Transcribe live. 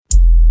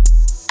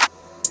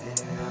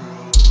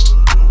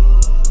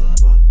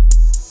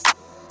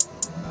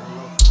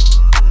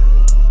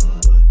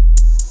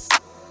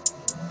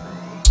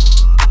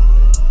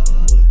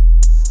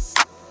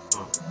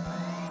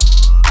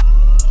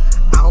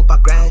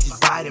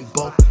And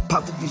bolt.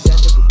 Pop the vision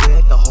everywhere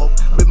at the hope.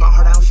 Rip my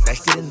heart out,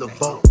 scratched it in the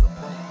vault.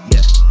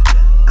 Yeah,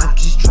 I'm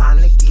just trying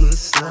to get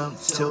some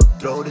till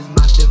throat is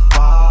my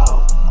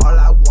default. All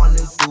I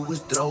wanna do is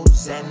throw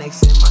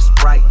Xanax in my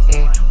Sprite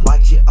and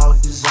watch it all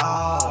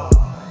dissolve.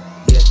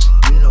 Yeah,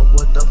 you know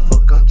what the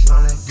fuck I'm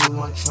trying to do.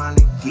 I'm trying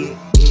to get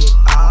it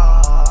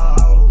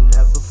all.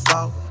 Never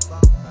fall,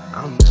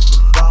 I'll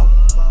never fall.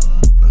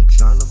 I'm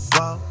trying to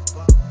fall,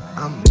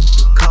 I'm in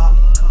the car.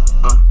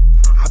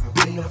 I've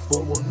been here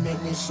for a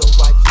minute, so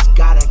I just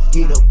gotta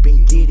get up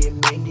and get it,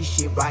 man. This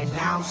shit right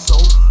now so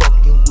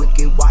fucking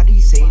wicked. Why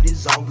these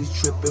haters always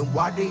tripping?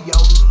 Why they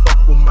always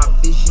fuck with my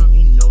vision?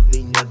 You know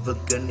they never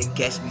gonna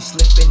catch me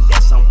slipping.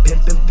 That's I'm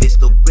pimping,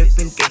 pistol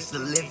gripping, gangsta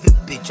living,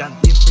 bitch. I'm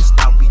different,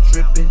 stop be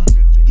tripping.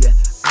 Yeah,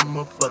 I'm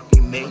a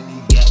fucking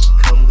maniac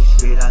coming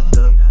straight out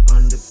the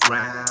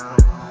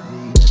underground.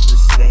 Never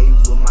say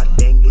where my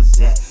thing is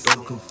at.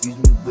 Don't confuse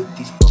me with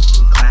these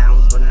fucking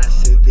clowns when I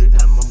say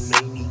that I'm a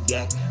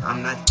maniac.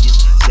 I'm not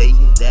just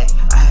saying that.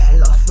 I had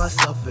lost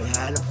myself and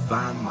had to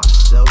find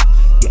myself.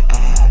 Yeah, I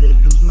had to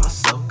lose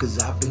myself cause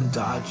I've been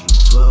dodging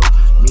 12.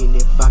 Mean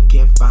if I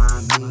can't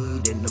find me,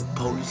 then the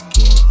police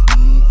can't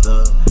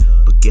either.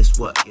 But guess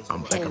what?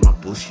 I'm back on my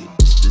bullshit.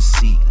 It's the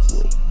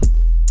sequel.